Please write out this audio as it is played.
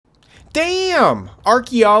Damn!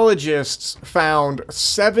 Archaeologists found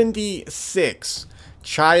 76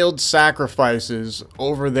 child sacrifices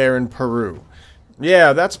over there in Peru.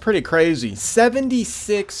 Yeah, that's pretty crazy.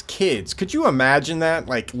 76 kids. Could you imagine that?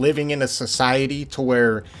 Like living in a society to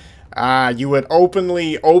where you would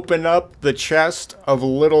openly open up the chest of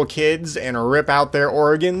little kids and rip out their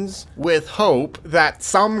organs with hope that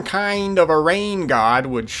some kind of a rain god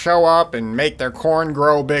would show up and make their corn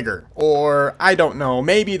grow bigger. Or, I don't know,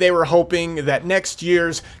 maybe they were hoping that next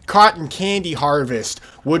year's cotton candy harvest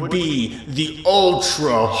would be the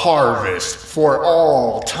ultra harvest for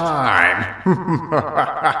all time.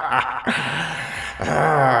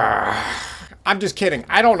 I'm just kidding.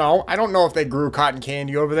 I don't know. I don't know if they grew cotton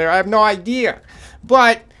candy over there. I have no idea.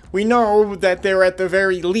 But we know that there at the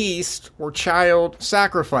very least were child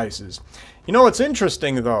sacrifices. You know what's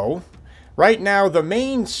interesting though? Right now the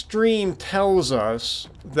mainstream tells us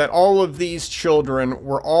that all of these children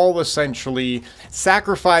were all essentially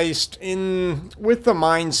sacrificed with the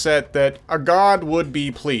mindset that a god would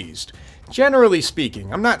be pleased. Generally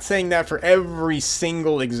speaking, I'm not saying that for every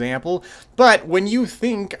single example, but when you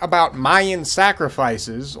think about Mayan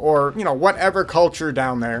sacrifices, or, you know, whatever culture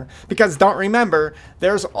down there, because don't remember,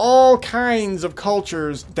 there's all kinds of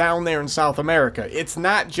cultures down there in South America. It's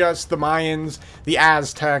not just the Mayans, the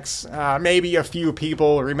Aztecs, maybe a few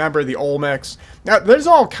people, remember the Olmecs. Now, there's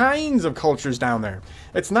all kinds of cultures down there.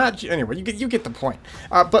 It's not, anyway, you get the point.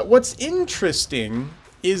 But what's interesting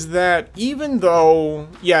is that even though,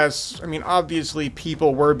 yes, I mean, obviously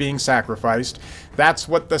people were being sacrificed, that's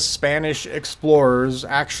what the Spanish explorers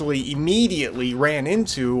actually immediately ran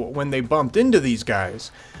into when they bumped into these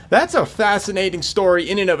guys. That's a fascinating story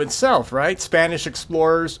in and of itself, right? Spanish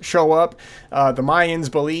explorers show up. The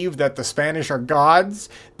Mayans believe that the Spanish are gods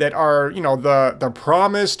that are, you know, the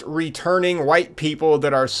promised returning white people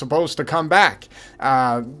that are supposed to come back.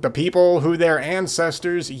 The people who their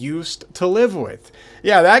ancestors used to live with.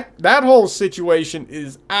 Yeah, that whole situation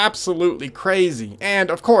is absolutely crazy.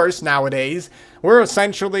 And of course, nowadays, we're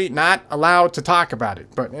essentially not allowed to talk about it.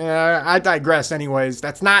 But I digress anyways.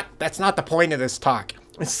 That's not the point of this talk.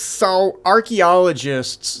 So,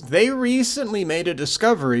 archaeologists, they recently made a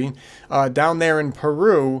discovery down there in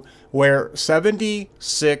Peru where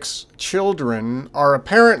 76 children are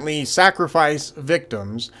apparently sacrifice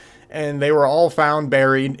victims, and they were all found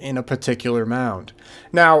buried in a particular mound.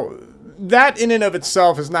 Now, that in and of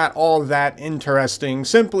itself is not all that interesting,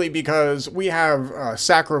 simply because we have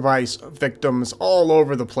sacrifice victims all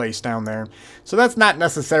over the place down there. So that's not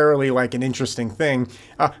necessarily like an interesting thing.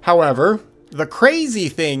 However, the crazy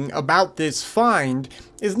thing about this find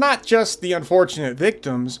is not just the unfortunate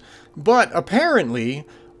victims, but apparently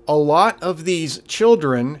a lot of these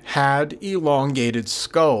children had elongated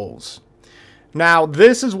skulls. Now,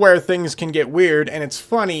 this is where things can get weird, and it's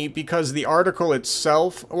funny because the article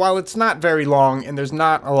itself, while it's not very long and there's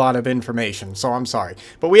not a lot of information, so I'm sorry,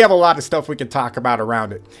 but we have a lot of stuff we could talk about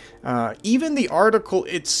around it. Even the article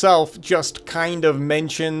itself just kind of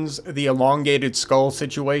mentions the elongated skull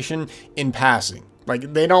situation in passing.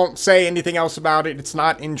 Like, they don't say anything else about it. It's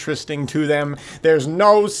not interesting to them. There's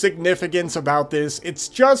no significance about this. It's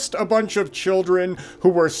just a bunch of children who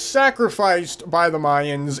were sacrificed by the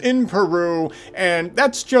Mayans in Peru, and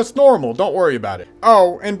that's just normal. Don't worry about it.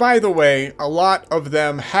 Oh, and by the way, a lot of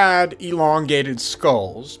them had elongated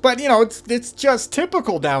skulls. But, you know, it's just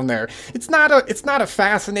typical down there. It's not a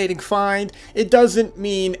fascinating find. It doesn't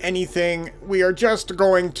mean anything. We are just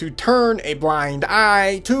going to turn a blind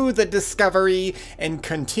eye to the discovery and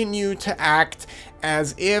continue to act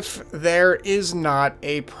as if there is not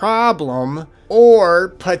a problem or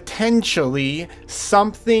potentially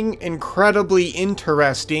something incredibly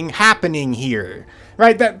interesting happening here.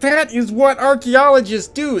 Right? That is what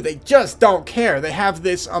archaeologists do. They just don't care. They have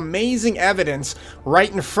this amazing evidence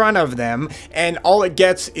right in front of them, and all it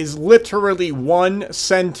gets is literally one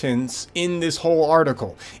sentence in this whole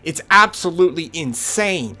article. It's absolutely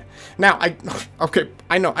insane. Now,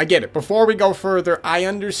 I know, I get it. Before we go further, I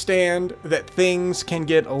understand that things can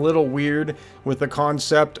get a little weird with the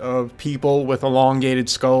concept of people with elongated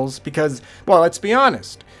skulls because, well, let's be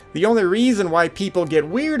honest. The only reason why people get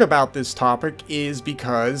weird about this topic is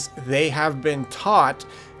because they have been taught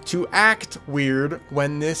to act weird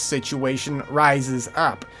when this situation rises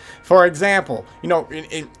up. For example, you know,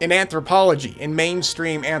 in anthropology, in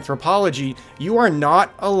mainstream anthropology, you are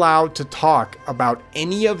not allowed to talk about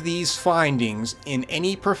any of these findings in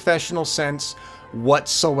any professional sense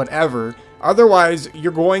whatsoever. Otherwise,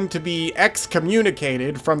 you're going to be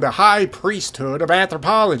excommunicated from the high priesthood of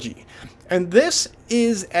anthropology. And this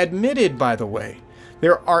is admitted, by the way.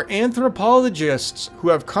 There are anthropologists who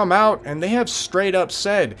have come out and they have straight up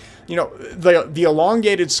said, you know, the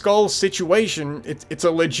elongated skull situation, it's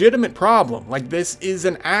a legitimate problem. Like, this is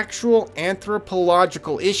an actual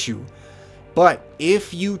anthropological issue. But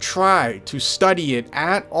if you try to study it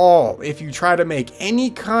at all, if you try to make any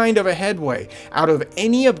kind of a headway out of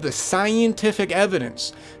any of the scientific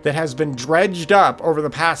evidence that has been dredged up over the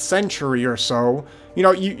past century or so, you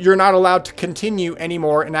know, you're not allowed to continue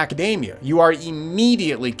anymore in academia. You are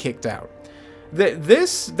immediately kicked out.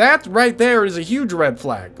 That right there is a huge red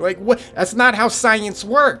flag. Like, what? That's not how science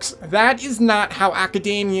works. That is not how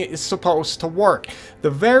academia is supposed to work. The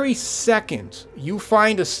very second you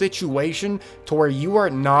find a situation to where you are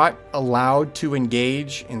not allowed to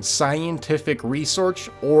engage in scientific research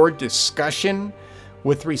or discussion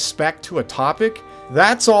with respect to a topic,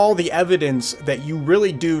 that's all the evidence that you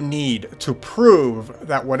really do need to prove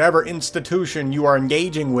that whatever institution you are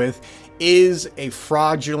engaging with is a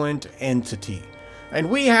fraudulent entity. And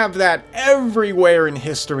we have that everywhere in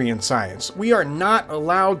history and science. We are not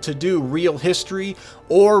allowed to do real history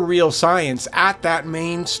or real science at that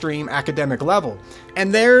mainstream academic level.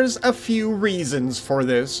 And there's a few reasons for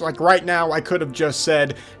this. Like, right now, I could have just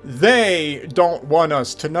said, they don't want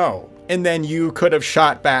us to know. And then you could have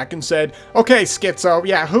shot back and said, okay, Schizo,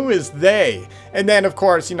 yeah, who is they? And then, of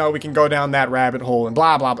course, you know, we can go down that rabbit hole and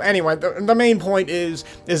blah, blah, blah. Anyway, the main point is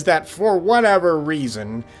that for whatever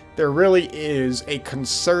reason, there really is a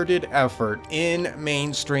concerted effort in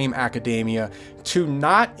mainstream academia to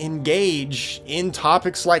not engage in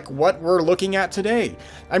topics like what we're looking at today.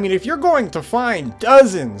 I mean, if you're going to find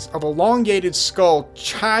dozens of elongated skull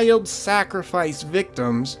child sacrifice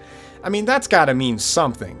victims, I mean, that's got to mean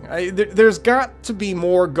something. There's got to be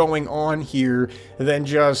more going on here than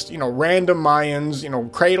just, you know, random Mayans, you know,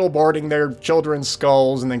 cradle boarding their children's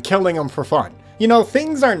skulls and then killing them for fun. You know,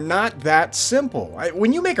 things are not that simple.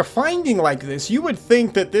 When you make a finding like this, you would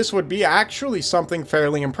think that this would be actually something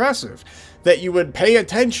fairly impressive, that you would pay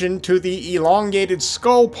attention to the elongated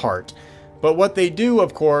skull part. But what they do,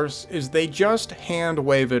 of course, is they just hand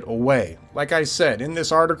wave it away. Like I said, in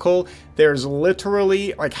this article, there's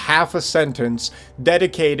literally like half a sentence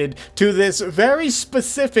dedicated to this very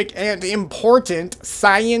specific and important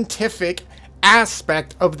scientific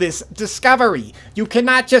aspect of this discovery. You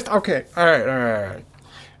cannot just, okay, all right.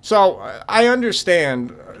 So I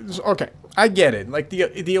understand, okay, I get it. Like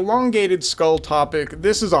the elongated skull topic,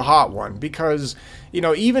 this is a hot one because, you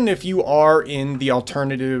know, even if you are in the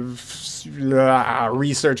alternative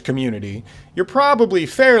research community, you're probably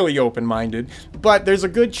fairly open-minded, but there's a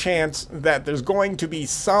good chance that there's going to be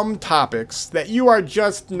some topics that you are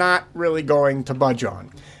just not really going to budge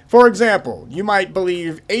on. For example, you might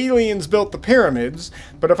believe aliens built the pyramids,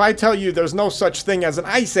 but if I tell you there's no such thing as an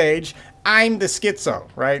ice age, I'm the schizo,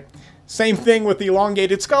 right? Same thing with the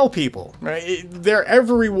elongated skull people, right? They're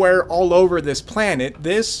everywhere all over this planet.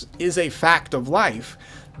 This is a fact of life.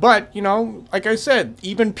 But, you know, like I said,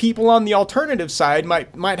 even people on the alternative side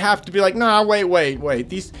might have to be like, nah,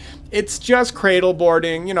 wait. It's just cradle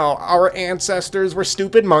boarding. You know, our ancestors were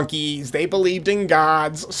stupid monkeys. They believed in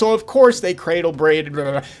gods. So, of course, they cradle boarded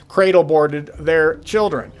their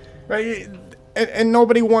children, right? And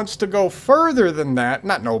nobody wants to go further than that.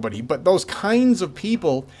 Not nobody, but those kinds of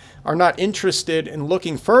people are not interested in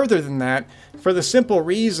looking further than that for the simple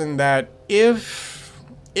reason that if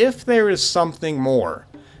there is something more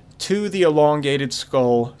to the elongated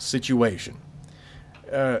skull situation,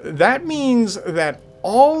 that means that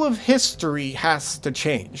all of history has to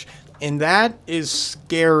change. And that is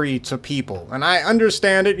scary to people. And I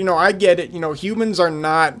understand it, you know, I get it. You know, humans are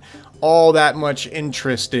not all that much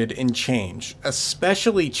interested in change,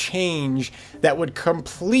 especially change that would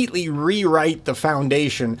completely rewrite the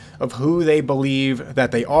foundation of who they believe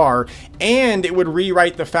that they are, and it would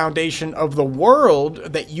rewrite the foundation of the world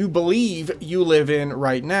that you believe you live in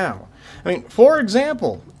right now. I mean, for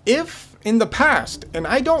example, if in the past, and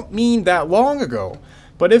I don't mean that long ago,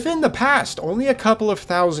 but if in the past, only a couple of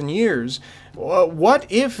thousand years, what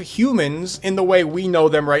if humans, in the way we know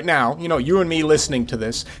them right now, you know, you and me listening to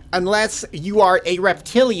this, unless you are a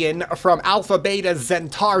reptilian from Alpha Beta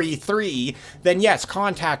Centauri 3, then yes,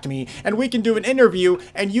 contact me, and we can do an interview,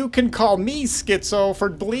 and you can call me schizo for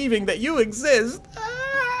believing that you exist.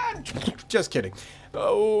 Just kidding.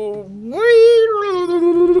 What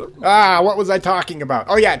was I talking about?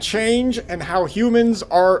 Oh yeah, change and how humans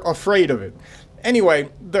are afraid of it. Anyway,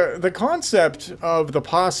 the concept of the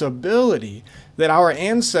possibility that our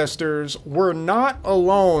ancestors were not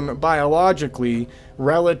alone biologically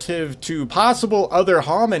relative to possible other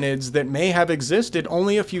hominids that may have existed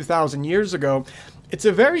only a few thousand years ago, it's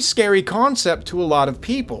a very scary concept to a lot of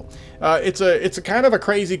people. It's a kind of a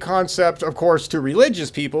crazy concept, of course, to religious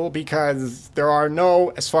people, because there are no,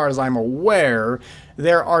 as far as I'm aware,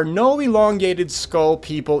 there are no elongated skull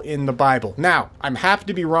people in the Bible. Now, I'm happy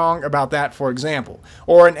to be wrong about that, for example.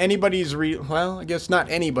 Or in anybody's, well, I guess not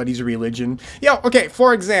anybody's religion. Yeah, okay,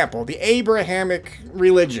 for example, the Abrahamic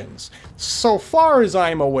religions. So far as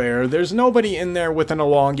I'm aware, there's nobody in there with an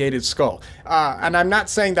elongated skull. And I'm not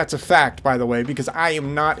saying that's a fact, by the way, because I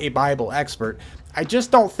am not a Bible expert. I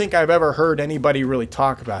just don't think I've ever heard anybody really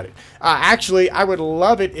talk about it. Actually, I would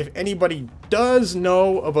love it if anybody does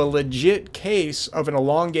know of a legit case of an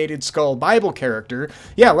elongated skull Bible character.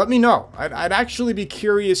 Yeah, let me know. I'd actually be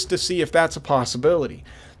curious to see if that's a possibility.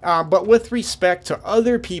 But with respect to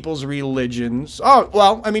other people's religions, oh,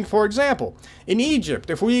 well, I mean, for example, in Egypt,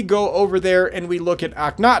 if we go over there and we look at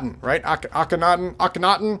Akhenaten, right?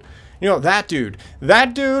 Akhenaten. You know, that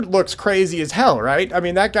dude looks crazy as hell, right? I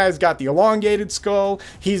mean, that guy's got the elongated skull.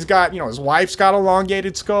 He's got, you know, his wife's got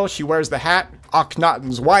elongated skull. She wears the hat.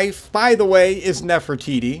 Akhenaten's wife, by the way, is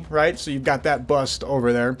Nefertiti, right? So you've got that bust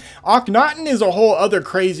over there. Akhenaten is a whole other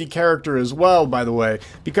crazy character as well, by the way,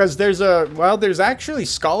 because there's actually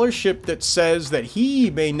scholarship that says that he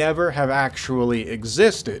may never have actually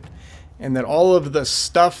existed, and that all of the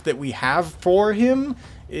stuff that we have for him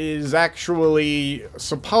is actually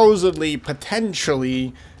supposedly,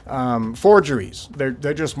 potentially, forgeries.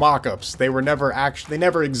 They're just mock-ups. They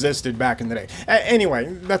never existed back in the day. Anyway,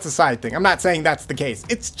 that's a side thing. I'm not saying that's the case.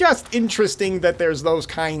 It's just interesting that there's those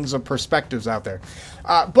kinds of perspectives out there.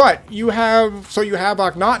 But you have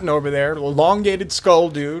Akhenaten over there, elongated skull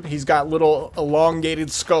dude. He's got little elongated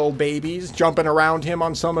skull babies jumping around him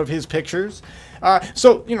on some of his pictures.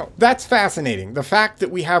 So, you know, that's fascinating. The fact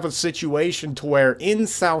that we have a situation to where in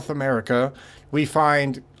South America we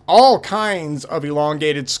find all kinds of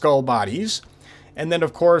elongated skull bodies. And then,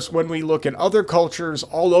 of course, when we look at other cultures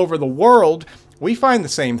all over the world, we find the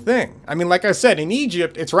same thing. I mean, like I said, in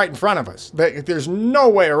Egypt, it's right in front of us. There's no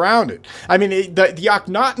way around it. I mean, the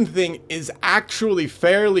Akhenaten thing is actually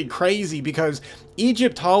fairly crazy because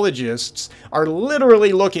Egyptologists are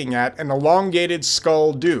literally looking at an elongated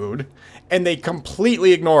skull dude and they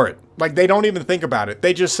completely ignore it. Like, they don't even think about it.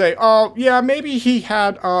 They just say, oh, yeah, maybe he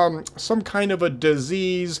had some kind of a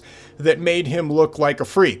disease that made him look like a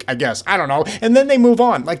freak, I guess. I don't know. And then they move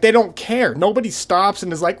on. Like, they don't care. Nobody stops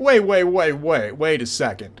and is like, wait a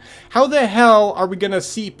second. How the hell are we going to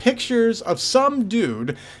see pictures of some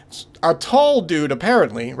dude, a tall dude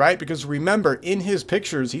apparently, right? Because remember, in his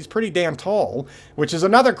pictures, he's pretty damn tall, which is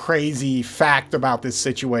another crazy fact about this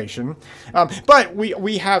situation. But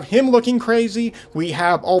we have him looking crazy. We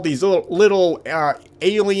have all these little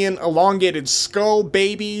alien elongated skull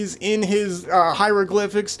babies in his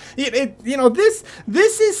hieroglyphics. You know, this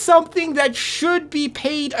is something that should be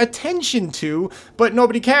paid attention to, but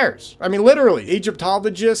nobody cares. I mean, literally,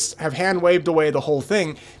 Egyptologists have hand-waved away the whole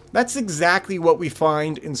thing. That's exactly what we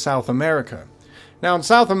find in South America. Now, in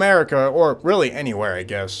South America, or really anywhere, I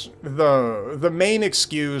guess, the main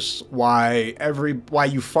excuse why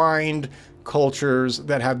you find cultures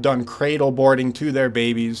that have done cradle boarding to their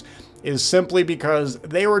babies is simply because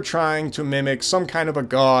they were trying to mimic some kind of a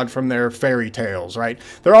god from their fairy tales, right?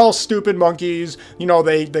 They're all stupid monkeys. You know,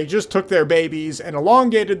 they just took their babies and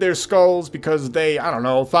elongated their skulls because they, I don't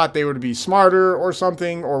know, thought they would be smarter or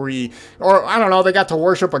something, or I don't know, they got to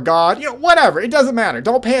worship a god. You know, whatever. It doesn't matter.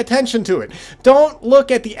 Don't pay attention to it. Don't look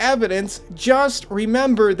at the evidence. Just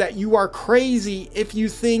remember that you are crazy if you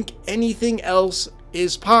think anything else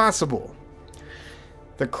is possible.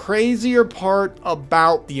 The crazier part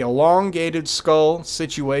about the elongated skull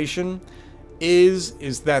situation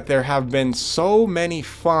is that there have been so many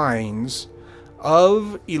finds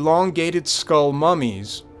of elongated skull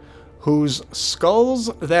mummies whose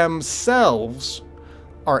skulls themselves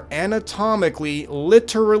are anatomically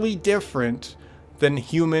literally different than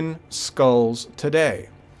human skulls today.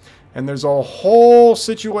 And there's a whole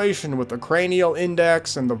situation with the cranial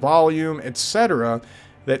index and the volume, etc.,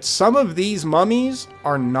 that some of these mummies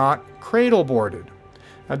are not cradle boarded.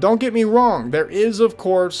 Now, don't get me wrong. There is, of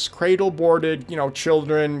course, cradle boarded, you know,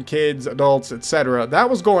 children, kids, adults, etc.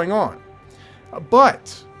 That was going on.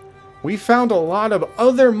 But we found a lot of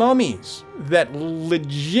other mummies that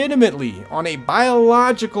legitimately, on a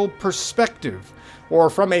biological perspective,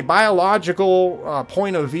 or from a biological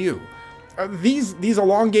point of view, these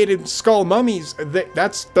elongated skull mummies,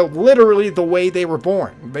 that's literally the way they were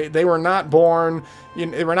born. They were not born,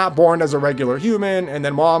 they were not born as a regular human, and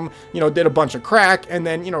then mom, you know, did a bunch of crack and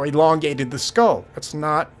then, you know, elongated the skull. That's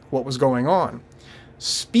not what was going on.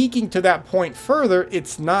 Speaking to that point further,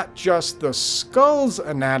 it's not just the skull's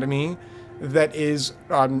anatomy that is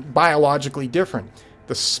biologically different.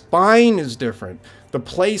 The spine is different. The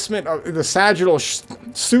placement of the sagittal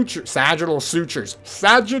sutures.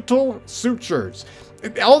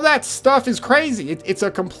 All that stuff is crazy. It's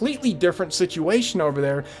a completely different situation over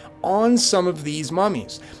there on some of these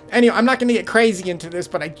mummies. Anyway, I'm not going to get crazy into this,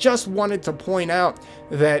 but I just wanted to point out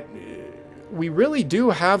that we really do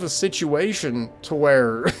have a situation to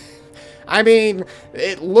where, I mean,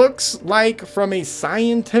 it looks like from a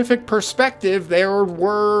scientific perspective, there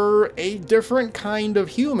were a different kind of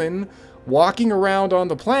human walking around on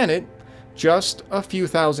the planet just a few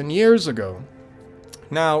thousand years ago.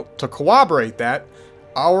 Now, to corroborate that,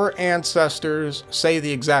 our ancestors say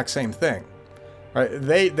the exact same thing. Right?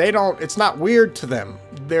 They don't, it's not weird to them.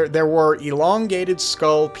 There were elongated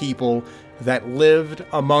skull people that lived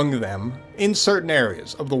among them in certain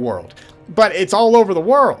areas of the world. But it's all over the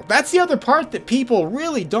world. That's the other part that people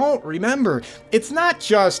really don't remember. It's not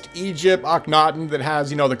just Egypt, Akhenaten that has,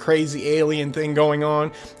 you know, the crazy alien thing going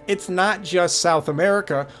on. It's not just South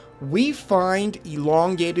America. We find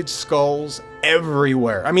elongated skulls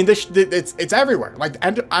everywhere. I mean, it's everywhere. Like,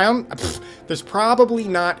 there's probably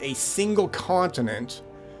not a single continent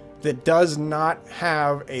that does not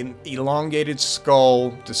have an elongated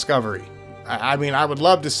skull discovery. I mean, I would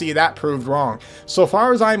love to see that proved wrong. So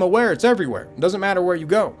far as I'm aware, it's everywhere. It doesn't matter where you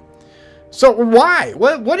go. So why?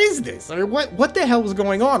 What is this? I mean, what the hell is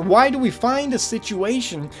going on? Why do we find a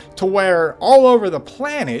situation to where all over the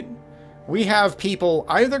planet we have people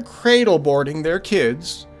either cradle boarding their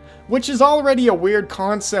kids, which is already a weird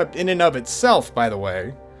concept in and of itself, by the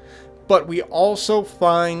way, but we also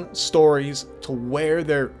find stories to where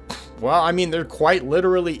there, well, I mean, there quite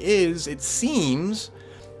literally is, it seems,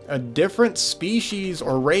 a different species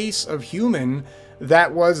or race of human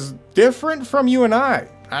that was different from you and I.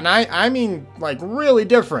 And I mean, like, really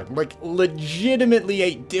different. Like, legitimately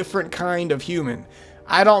a different kind of human.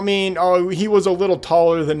 I don't mean, oh, he was a little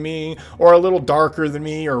taller than me, or a little darker than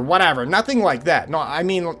me, or whatever. Nothing like that. No, I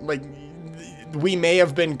mean, like, we may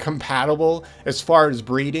have been compatible as far as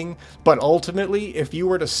breeding, but ultimately, if you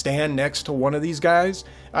were to stand next to one of these guys,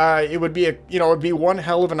 it would be it'd be one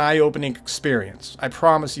hell of an eye-opening experience. I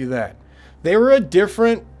promise you that. They were a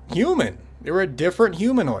different human. They were a different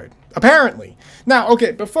humanoid, apparently. Now,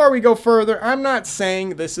 okay, before we go further, I'm not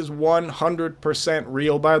saying this is 100%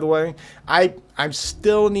 real, by the way. I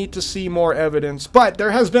still need to see more evidence, but there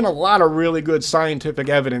has been a lot of really good scientific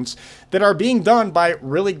evidence that are being done by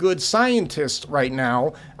really good scientists right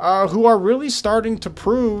now, who are really starting to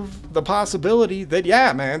prove the possibility that,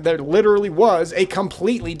 yeah, man, there literally was a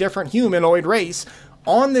completely different humanoid race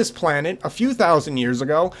on this planet a few thousand years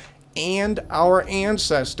ago, and our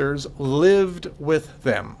ancestors lived with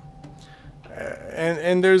them.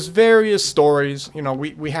 And there's various stories. You know,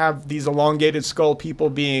 we have these elongated skull people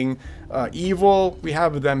being evil. We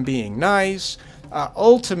have them being nice.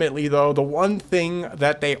 Ultimately, though, the one thing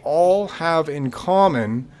that they all have in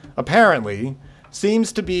common, apparently,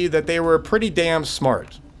 seems to be that they were pretty damn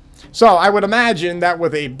smart. So I would imagine that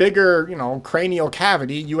with a bigger, cranial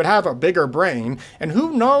cavity, you would have a bigger brain, and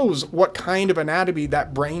who knows what kind of anatomy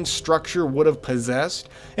that brain structure would have possessed.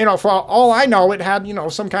 For all I know, it had,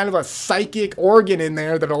 some kind of a psychic organ in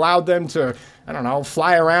there that allowed them to, I don't know,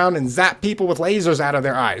 fly around and zap people with lasers out of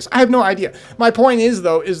their eyes. I have no idea. My point is,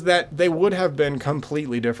 though, is that they would have been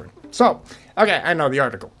completely different. So, okay, I know the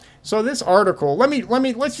article. So this article,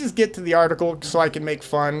 let's just get to the article so I can make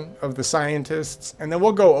fun of the scientists, and then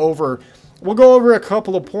we'll go over a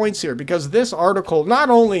couple of points here, because this article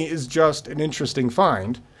not only is just an interesting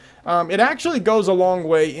find, it actually goes a long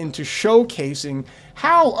way into showcasing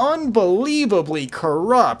how unbelievably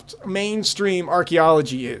corrupt mainstream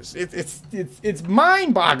archaeology is. It's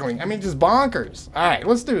mind-boggling. I mean, just bonkers. All right,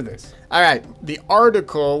 let's do this. All right, the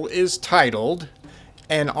article is titled,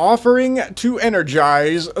 "An Offering to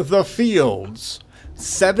Energize the Fields.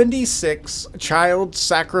 76 child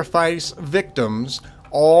sacrifice victims,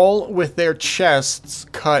 all with their chests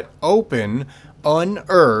cut open,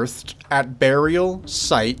 unearthed at burial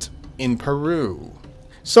site in Peru."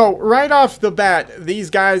 So right off the bat,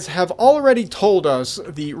 these guys have already told us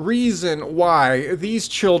the reason why these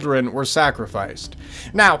children were sacrificed.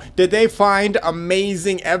 Now, did they find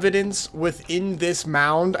amazing evidence within this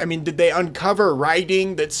mound? I mean, did they uncover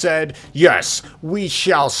writing that said, "Yes, we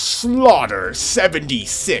shall slaughter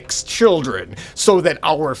 76 children so that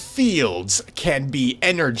our fields can be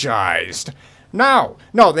energized"? No,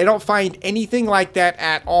 they don't find anything like that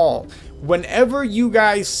at all. Whenever you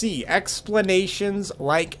guys see explanations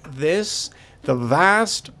like this, the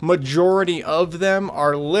vast majority of them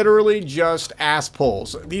are literally just ass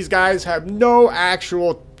pulls. These guys have no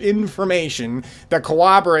actual, information that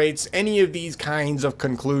corroborates any of these kinds of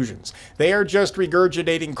conclusions. They are just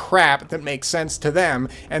regurgitating crap that makes sense to them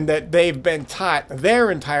and that they've been taught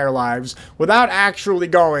their entire lives without actually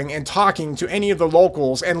going and talking to any of the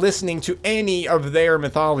locals and listening to any of their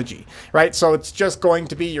mythology, right? So it's just going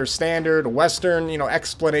to be your standard Western,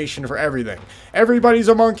 explanation for everything. Everybody's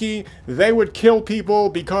a monkey. They would kill people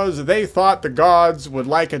because they thought the gods would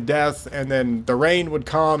like a death, and then the rain would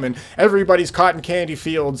come and everybody's cotton candy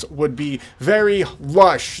fields would be very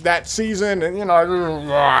lush that season, and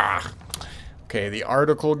okay, the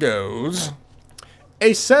article goes: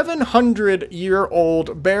 a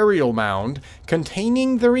 700-year-old burial mound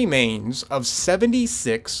containing the remains of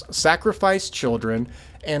 76 sacrificed children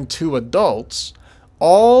and 2 adults,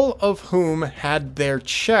 all of whom had their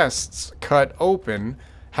chests cut open,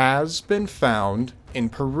 has been found in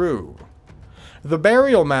Peru. The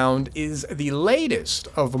burial mound is the latest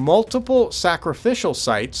of multiple sacrificial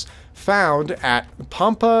sites found at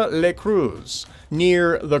Pampa La Cruz,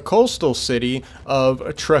 near the coastal city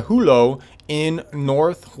of Trujillo in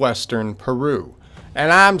northwestern Peru.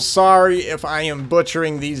 And I'm sorry if I am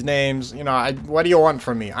butchering these names. What do you want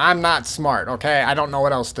from me? I'm not smart, okay? I don't know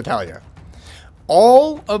what else to tell you.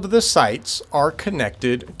 All of the sites are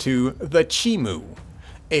connected to the Chimu,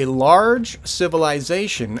 a large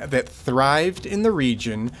civilization that thrived in the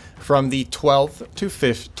region from the 12th to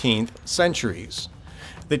 15th centuries.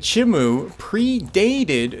 The Chimu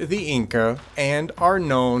predated the Inca and are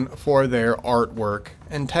known for their artwork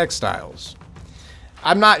and textiles.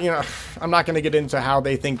 I'm not going to get into how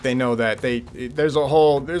they think they know that. There's a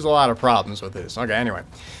lot of problems with this. Okay, anyway.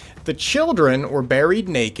 The children were buried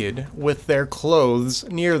naked with their clothes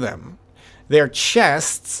near them. Their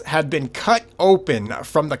chests had been cut open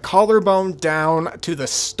from the collarbone down to the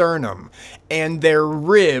sternum, and their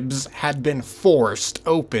ribs had been forced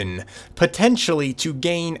open, potentially to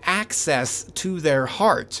gain access to their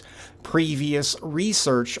heart. Previous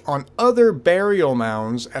research on other burial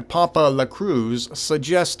mounds at Pampa La Cruz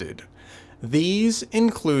suggested. These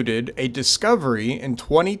included a discovery in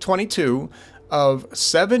 2022 of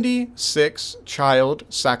 76 child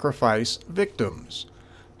sacrifice victims.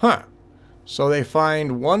 So they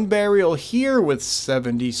find one burial here with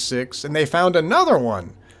 76, and they found another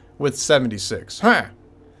one with 76.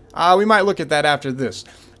 We might look at that after this.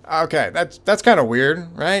 Okay, that's kind of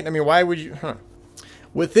weird, right? I mean, why would you...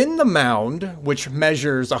 Within the mound, which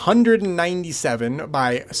measures 197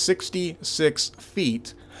 by 66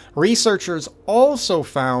 feet, researchers also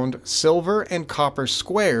found silver and copper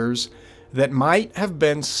squares that might have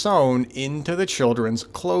been sewn into the children's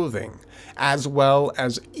clothing, as well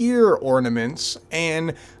as ear ornaments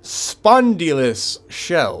and spondylus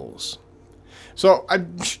shells. So,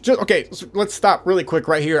 so let's stop really quick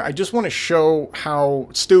right here. I just want to show how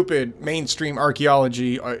stupid mainstream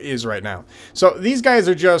archaeology is right now. So these guys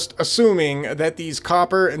are just assuming that these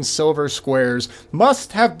copper and silver squares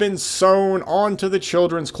must have been sewn onto the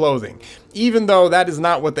children's clothing, even though that is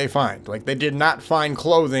not what they find. Like, they did not find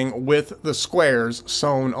clothing with the squares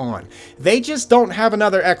sewn on. They just don't have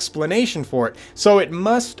another explanation for it, so it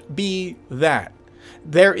must be that.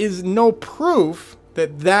 There is no proof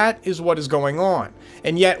that is what is going on.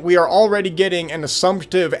 And yet we are already getting an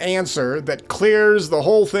assumptive answer that clears the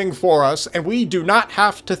whole thing for us, and we do not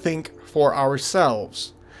have to think for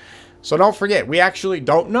ourselves. So don't forget, we actually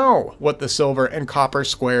don't know what the silver and copper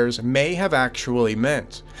squares may have actually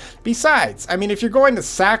meant. Besides, I mean, if you're going to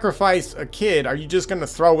sacrifice a kid, are you just going to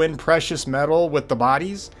throw in precious metal with the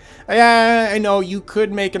bodies? Yeah, I know you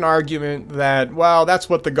could make an argument that, well, that's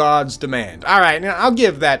what the gods demand. All right, now I'll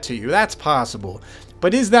give that to you. That's possible.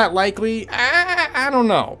 But is that likely? I don't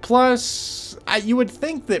know. Plus, you would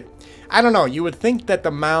think that, I don't know, you would think that the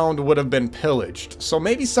mound would have been pillaged. So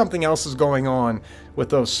maybe something else is going on with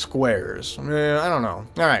those squares. I don't know.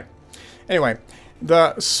 All right. Anyway,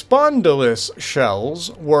 the spondylus shells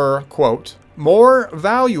were, quote, more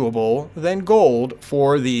valuable than gold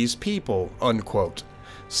for these people, unquote,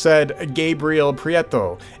 said Gabriel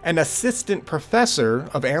Prieto, an assistant professor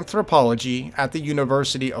of anthropology at the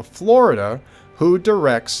University of Florida, who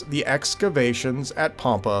directs the excavations at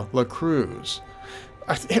Pampa La Cruz.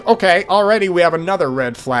 Okay, already we have another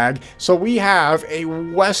red flag. So we have a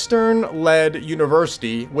Western-led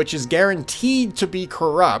university, which is guaranteed to be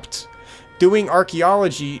corrupt, doing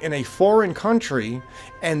archaeology in a foreign country,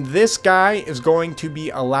 and this guy is going to be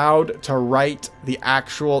allowed to write the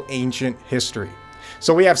actual ancient history.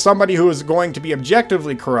 So we have somebody who is going to be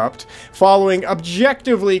objectively corrupt, following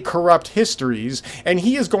objectively corrupt histories, and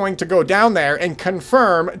he is going to go down there and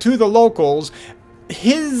confirm to the locals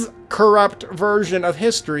his corrupt version of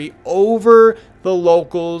history over the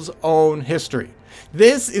locals' own history.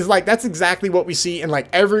 This is like, that's exactly what we see in like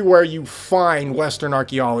everywhere you find Western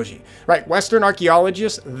archaeology, right? Western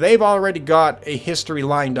archaeologists, they've already got a history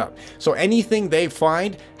lined up. So anything they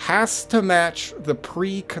find has to match the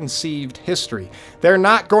preconceived history. They're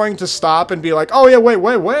not going to stop and be like, oh yeah,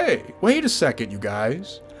 wait a second, you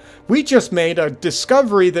guys. We just made a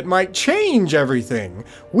discovery that might change everything.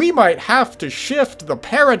 We might have to shift the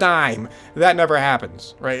paradigm. That never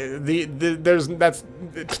happens, right? It's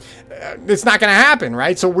not going to happen,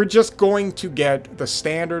 right? So we're just going to get the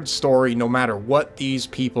standard story no matter what these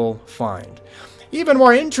people find. Even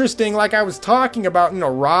more interesting, like I was talking about,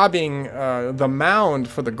 robbing the mound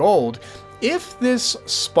for the gold. If this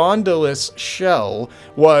spondylus shell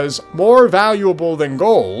was more valuable than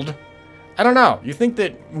gold, I don't know. You think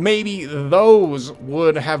that maybe those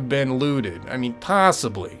would have been looted? I mean,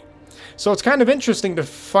 possibly. So it's kind of interesting to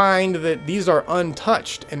find that these are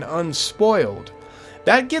untouched and unspoiled.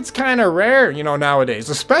 That gets kind of rare, nowadays,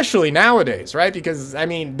 especially nowadays, right? Because, I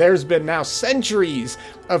mean, there's been now centuries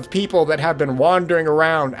of people that have been wandering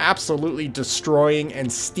around absolutely destroying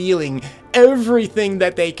and stealing everything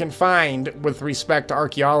that they can find with respect to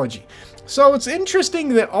archaeology. So it's interesting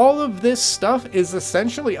that all of this stuff is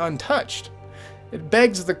essentially untouched. It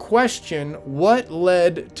begs the question, what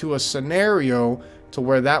led to a scenario to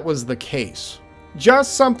where that was the case?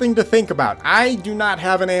 Just something to think about. I do not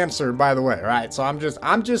have an answer, by the way, right? So I'm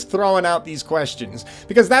just throwing out these questions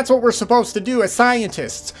because that's what we're supposed to do as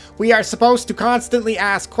scientists. We are supposed to constantly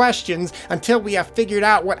ask questions until we have figured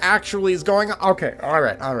out what actually is going on. Okay, all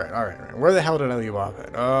right. Where the hell did I leave off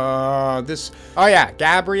at? Oh yeah,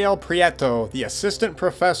 Gabriel Prieto, the assistant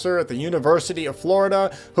professor at the University of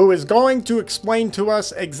Florida, who is going to explain to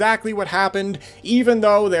us exactly what happened, even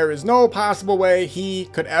though there is no possible way he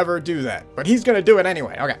could ever do that. But he's going to do it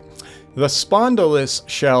anyway. Okay. The spondylus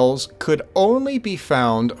shells could only be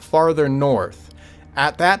found farther north,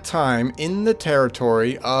 at that time in the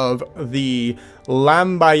territory of the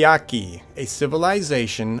Lambayaki, a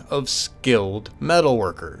civilization of skilled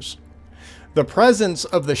metalworkers. The presence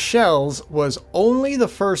of the shells was only the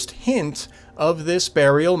first hint of this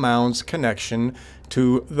burial mound's connection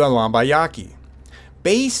to the Lambayaki.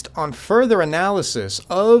 Based on further analysis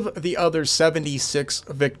of the other 76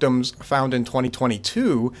 victims found in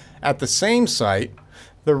 2022 at the same site,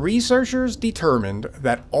 the researchers determined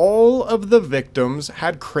that all of the victims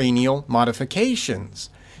had cranial modifications,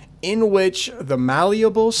 in which the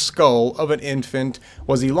malleable skull of an infant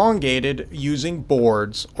was elongated using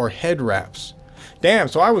boards or head wraps. Damn,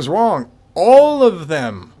 so I was wrong. All of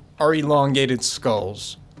them are elongated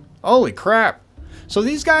skulls. Holy crap. So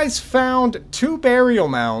these guys found 2 burial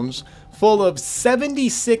mounds full of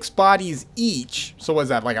 76 bodies each. So was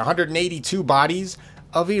that like 182 bodies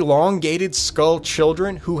of elongated skull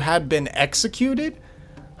children who had been executed?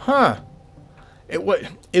 Huh.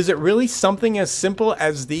 Is it really something as simple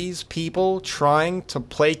as these people trying to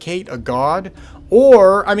placate a god?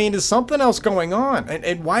 Or, I mean, is something else going on?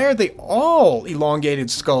 And why are they all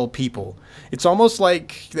elongated skull people? It's almost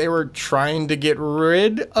like they were trying to get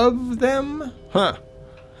rid of them? Huh.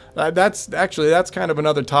 That's kind of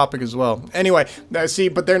another topic as well. Anyway, see,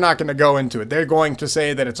 but they're not going to go into it. They're going to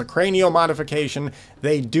say that it's a cranial modification.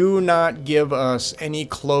 They do not give us any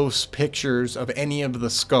close pictures of any of the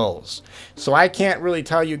skulls. So I can't really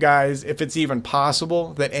tell you guys if it's even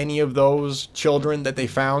possible that any of those children that they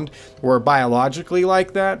found were biologically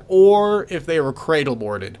like that, or if they were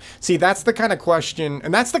cradle-boarded. See, that's the kind of question,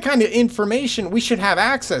 and that's the kind of information we should have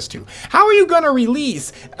access to. How are you going to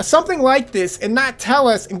release something like this and not tell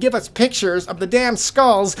us and give us pictures of the damn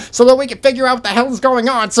skulls so that we can figure out what the hell is going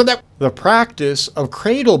on? So that the practice of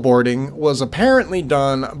cradle boarding was apparently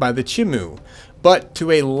done by the Chimu, but to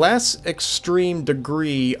a less extreme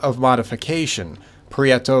degree of modification,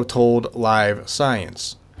 Prieto told Live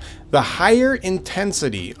Science. The higher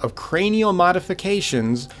intensity of cranial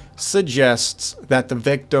modifications suggests that the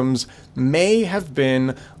victims may have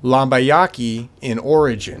been Lambayaki in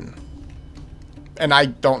origin. And I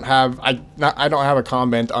don't have a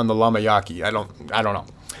comment on the Lambayaki. I don't know.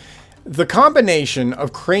 The combination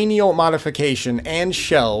of cranial modification and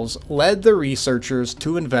shells led the researchers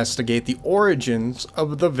to investigate the origins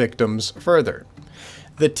of the victims further.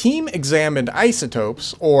 The team examined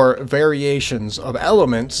isotopes, or variations of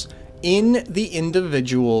elements, in the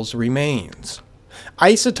individual's remains.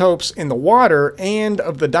 Isotopes in the water and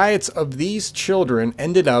of the diets of these children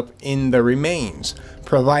ended up in the remains,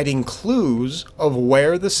 providing clues of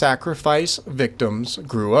where the sacrifice victims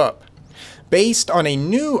grew up. Based on a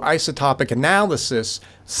new isotopic analysis,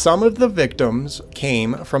 some of the victims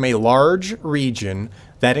came from a large region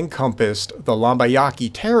that encompassed the Lambayaki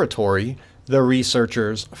territory, the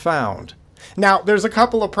researchers found. Now, there's a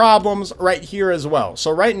couple of problems right here as well.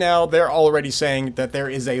 So right now, they're already saying that there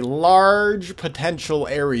is a large potential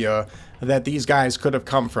area that these guys could have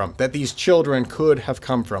come from, that these children could have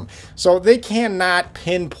come from. So they cannot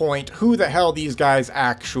pinpoint who the hell these guys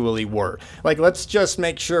actually were. Like, let's just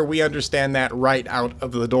make sure we understand that right out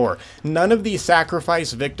of the door. None of these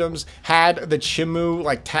sacrifice victims had the Chimu,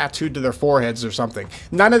 like, tattooed to their foreheads or something.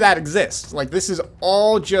 None of that exists. Like, this is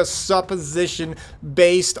all just supposition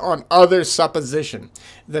based on other supposition.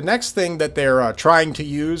 The next thing that they're trying to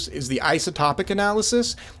use is the isotopic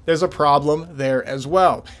analysis. There's a problem there as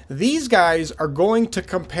well. These guys are going to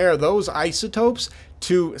compare those isotopes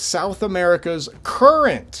to South America's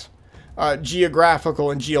current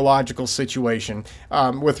geographical and geological situation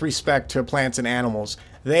with respect to plants and animals.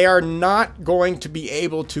 They are not going to be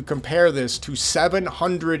able to compare this to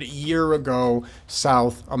 700 year ago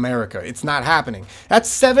South America. It's not happening. That's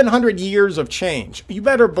 700 years of change. You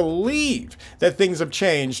better believe that things have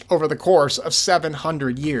changed over the course of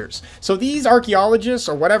 700 years. So these archaeologists,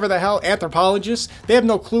 or whatever the hell, anthropologists, they have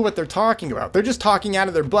no clue what they're talking about. They're just talking out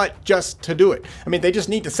of their butt just to do it. I mean, they just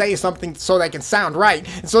need to say something so they can sound right.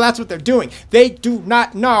 And so that's what they're doing. They do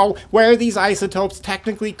not know where these isotopes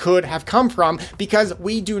technically could have come from, because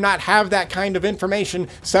we do not have that kind of information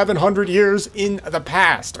 700 years in the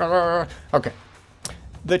past. Okay.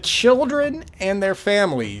 The children and their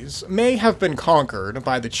families may have been conquered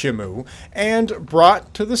by the Chimu and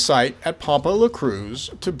brought to the site at Pampa La Cruz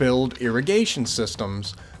to build irrigation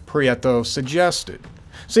systems, Prieto suggested.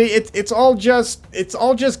 See, it's all just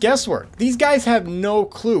guesswork. These guys have no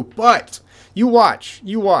clue, but you watch.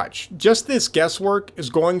 Just this guesswork is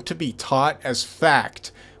going to be taught as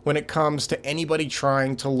fact when it comes to anybody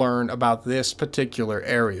trying to learn about this particular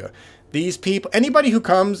area. These people, anybody who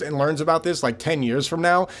comes and learns about this like 10 years from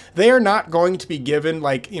now, they are not going to be given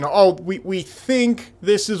like, you know, oh, we think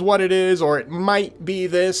this is what it is, or it might be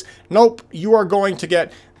this. Nope, you are going to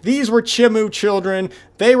get, these were Chimu children,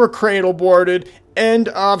 they were cradle boarded, end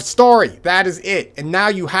of story. That is it. And now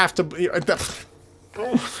you have to,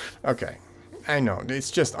 okay, I know, it's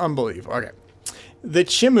just unbelievable. Okay. The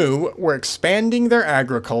Chimu were expanding their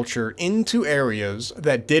agriculture into areas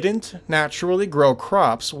that didn't naturally grow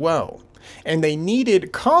crops well, and they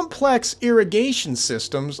needed complex irrigation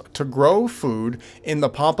systems to grow food in the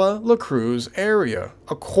Pampa La Cruz area,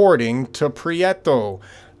 according to Prieto.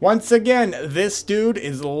 Once again, this dude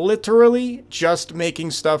is literally just making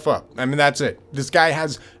stuff up. I mean, that's it. This guy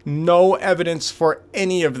has no evidence for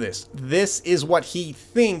any of this. This is what he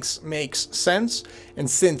thinks makes sense. And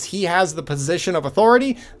since he has the position of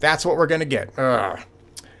authority, that's what we're going to get.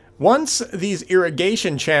 Once these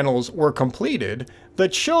irrigation channels were completed, the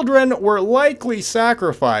children were likely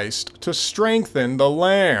sacrificed to strengthen the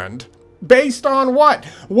land. Based on what?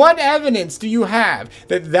 What evidence do you have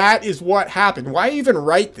that that is what happened? Why even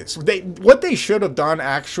write this? What they should have done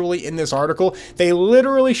actually in this article, they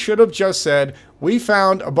literally should have just said, we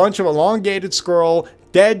found a bunch of elongated scroll,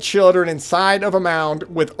 dead children inside of a mound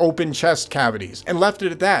with open chest cavities, and left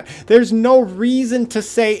it at that. There's no reason to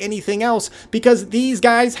say anything else because these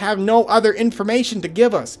guys have no other information to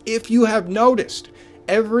give us. If you have noticed,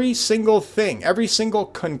 every single thing, every single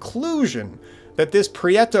conclusion that this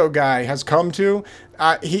Prieto guy has come to,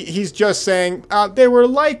 he's just saying, they were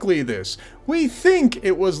likely this. We think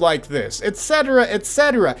it was like this, etc.,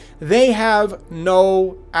 etc. They have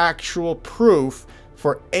no actual proof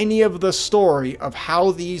for any of the story of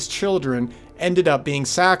how these children ended up being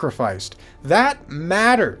sacrificed. That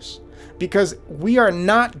matters, because we are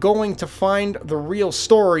not going to find the real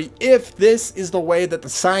story if this is the way that the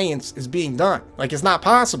science is being done. Like, it's not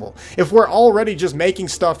possible. If we're already just making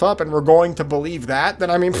stuff up and we're going to believe that,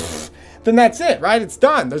 then I mean, then that's it, right? It's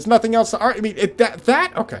done. There's nothing else to argue. I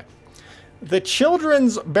mean, okay. The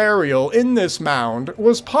children's burial in this mound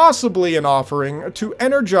was possibly an offering to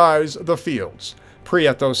energize the fields,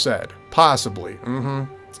 Prieto said. Possibly.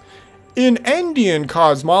 In Indian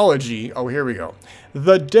cosmology, oh, here we go.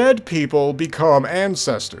 The dead people become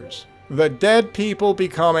ancestors. The dead people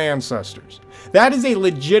become ancestors. That is a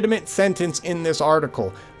legitimate sentence in this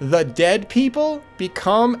article. The dead people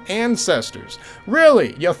become ancestors.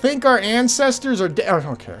 Really? You think our ancestors are dead?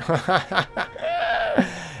 Okay.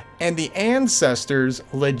 And the ancestors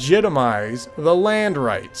legitimize the land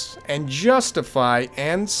rights and justify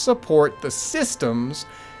and support the systems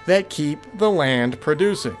that keep the land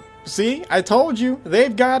producing. See, I told you,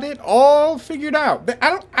 they've got it all figured out.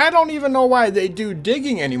 I don't even know why they do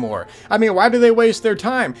digging anymore. I mean, why do they waste their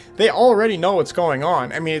time? They already know what's going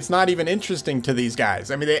on. I mean, it's not even interesting to these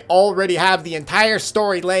guys. I mean, they already have the entire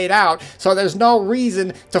story laid out, so there's no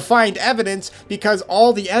reason to find evidence, because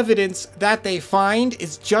all the evidence that they find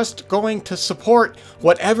is just going to support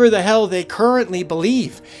whatever the hell they currently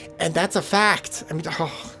believe. And that's a fact. I mean,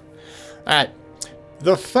 oh. Alright.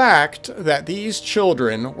 The fact that these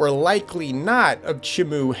children were likely not of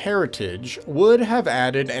Chimu heritage would have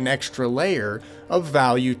added an extra layer of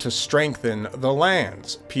value to strengthen the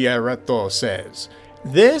lands, Pierretto says.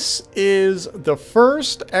 This is the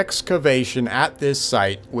first excavation at this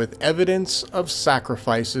site with evidence of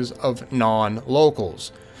sacrifices of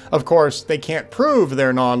non-locals. Of course, they can't prove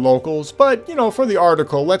they're non-locals, but, you know, for the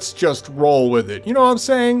article, let's just roll with it. You know what I'm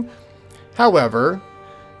saying? However,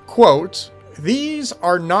 quote, "These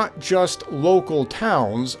are not just local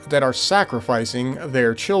towns that are sacrificing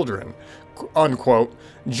their children," unquote.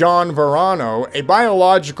 John Verano, a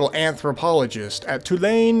biological anthropologist at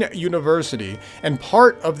Tulane University and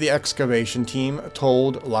part of the excavation team,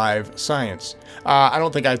 told Live Science.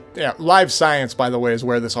 Live Science, by the way, is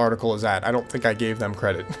where this article is at. I don't think I gave them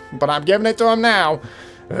credit, but I'm giving it to them now.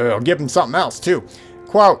 I'll give them something else, too.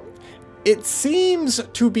 Quote, "It seems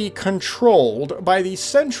to be controlled by the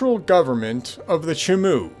central government of the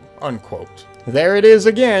Chimu," unquote. There it is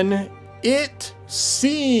again. It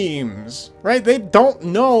seems, right? They don't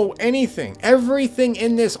know anything. Everything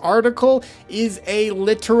in this article is a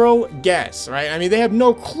literal guess, right? I mean, they have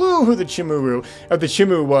no clue who the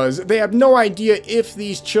Chimu was. They have no idea if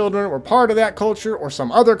these children were part of that culture or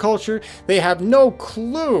some other culture. They have no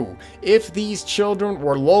clue if these children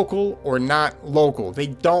were local or not local. They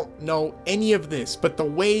don't know any of this. But the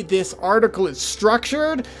way this article is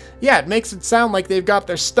structured, yeah, it makes it sound like they've got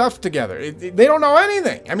their stuff together. They don't know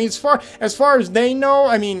anything. I mean, as far as they know,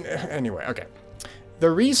 I mean, anyway, okay. The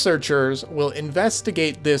researchers will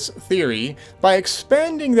investigate this theory by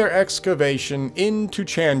expanding their excavation into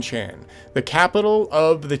Chan Chan, the capital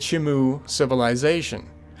of the Chimu civilization.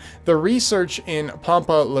 The research in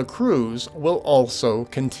Pampa La Cruz will also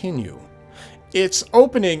continue. It's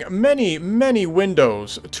opening many, many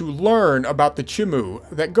windows to learn about the Chimu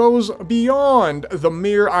that goes beyond the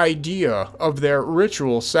mere idea of their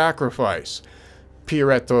ritual sacrifice,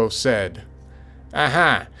 Pierretto said.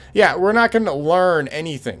 Yeah, we're not going to learn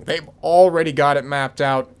anything. They've already got it mapped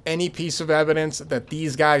out. Any piece of evidence that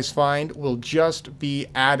these guys find will just be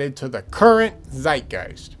added to the current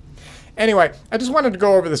zeitgeist. Anyway, I just wanted to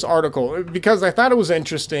go over this article because I thought it was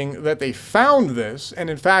interesting that they found this. And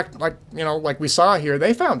in fact, like we saw here,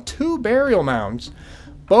 they found 2 burial mounds,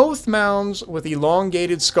 both mounds with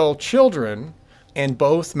elongated skull children, and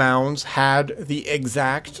both mounds had the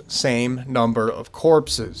exact same number of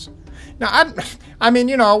corpses. Now, I mean,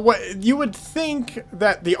 you know, what you would think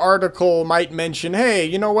that the article might mention, hey,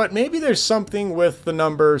 you know what, maybe there's something with the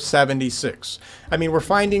number 76. I mean, we're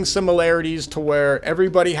finding similarities to where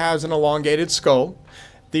everybody has an elongated skull.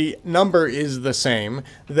 The number is the same.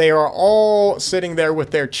 They are all sitting there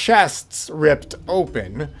with their chests ripped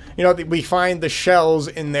open. You know, we find the shells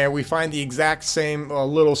in there. We find the exact same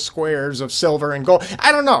little squares of silver and gold.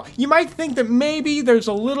 I don't know. You might think that maybe there's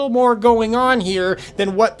a little more going on here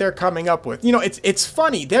than what they're coming up with. You know, it's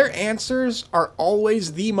funny. Their answers are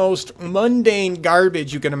always the most mundane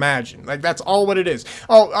garbage you can imagine. Like, that's all what it is.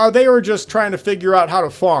 Oh, they were just trying to figure out how to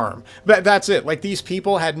farm. That's it. Like, these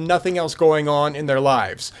people had nothing else going on in their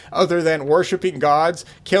lives other than worshiping gods,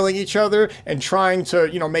 killing each other, and trying to,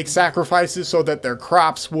 you know, make sacrifices so that their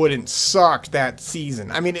crops wouldn't suck that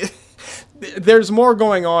season. I mean, there's more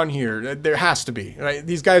going on here. There has to be, right?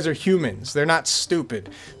 These guys are humans. They're not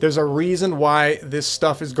stupid. There's a reason why this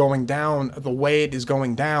stuff is going down the way it is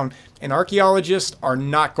going down. And archaeologists are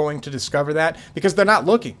not going to discover that because they're not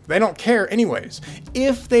looking. They don't care anyways.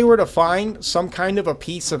 If they were to find some kind of a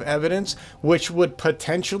piece of evidence which would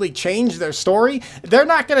potentially change their story, they're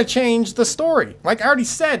not going to change the story. Like I already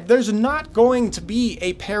said, there's not going to be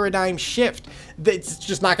a paradigm shift. It's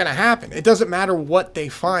just not going to happen. It doesn't matter what they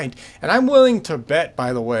find. And I'm willing to bet,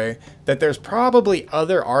 by the way, that there's probably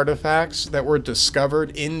other artifacts that were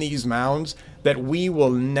discovered in these mounds that we will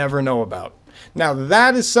never know about. Now,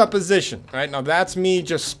 that is supposition, right? Now, that's me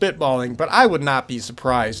just spitballing, but I would not be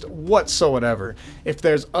surprised whatsoever if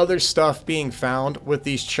there's other stuff being found with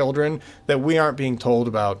these children that we aren't being told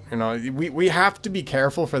about. You know, we have to be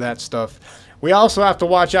careful for that stuff. We also have to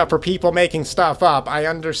watch out for people making stuff up. I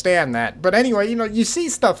understand that. But anyway, you know, you see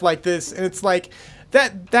stuff like this, and it's like,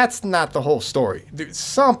 that's not the whole story.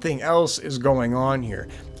 Something else is going on here.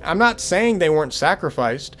 I'm not saying they weren't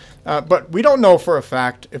sacrificed, but we don't know for a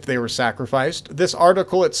fact if they were sacrificed. This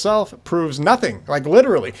article itself proves nothing. Like,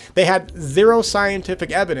 literally, they had zero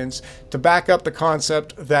scientific evidence to back up the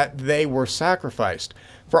concept that they were sacrificed.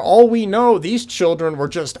 For all we know, these children were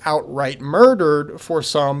just outright murdered for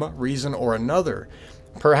some reason or another.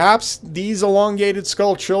 Perhaps these elongated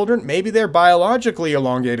skull children, maybe they're biologically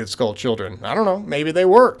elongated skull children. I don't know. Maybe they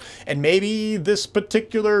were. And maybe this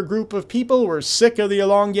particular group of people were sick of the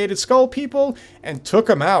elongated skull people and took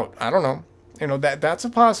them out. I don't know. You know, that's a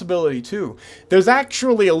possibility too. There's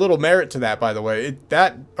actually a little merit to that, by the way.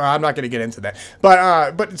 I'm not going to get into that.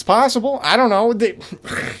 But it's possible. I don't know.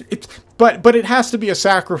 But it has to be a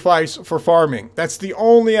sacrifice for farming. That's the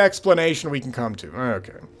only explanation we can come to.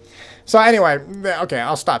 Okay. So anyway, okay,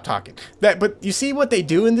 I'll stop talking. But you see what they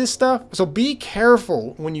do in this stuff? So be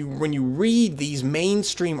careful when you read these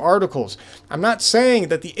mainstream articles. I'm not saying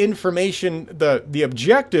that the information, the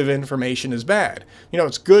objective information is bad. You know,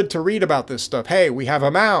 it's good to read about this stuff. Hey, we have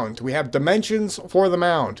a mound. We have dimensions for the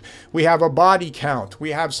mound. We have a body count. We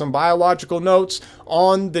have some biological notes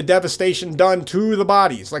on the devastation done to the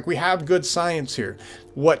bodies. Like, we have good science here.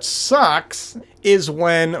 What sucks is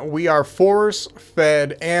when we are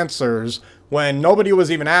force-fed answers when nobody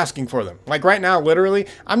was even asking for them. Like right now, literally,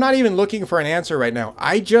 I'm not even looking for an answer right now.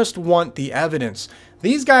 I just want the evidence.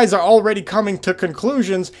 These guys are already coming to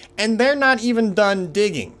conclusions, and they're not even done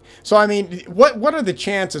digging. So, I mean, what are the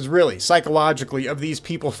chances, really, psychologically, of these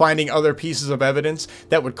people finding other pieces of evidence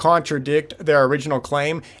that would contradict their original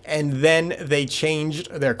claim, and then they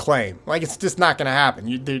changed their claim? Like, it's just not going to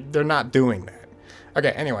happen. They're not doing that.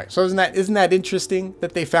 Okay, anyway, so isn't that interesting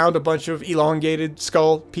that they found a bunch of elongated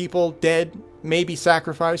skull people dead, maybe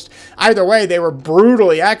sacrificed? Either way, they were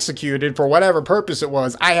brutally executed for whatever purpose it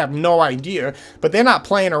was. I have no idea, but they're not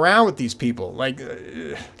playing around with these people. Like,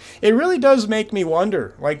 it really does make me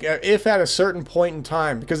wonder, like, if at a certain point in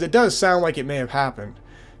time, because it does sound like it may have happened,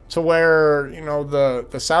 to where, you know,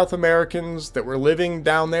 the South Americans that were living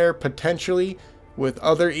down there potentially with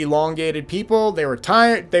other elongated people, they were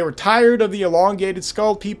tired of the elongated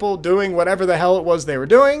skull people doing whatever the hell it was they were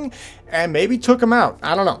doing, and maybe took them out.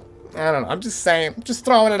 I don't know. I'm just saying. I'm just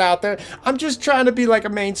throwing it out there. I'm just trying to be like a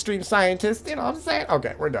mainstream scientist. You know what I'm saying?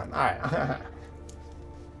 Okay, we're done. All right.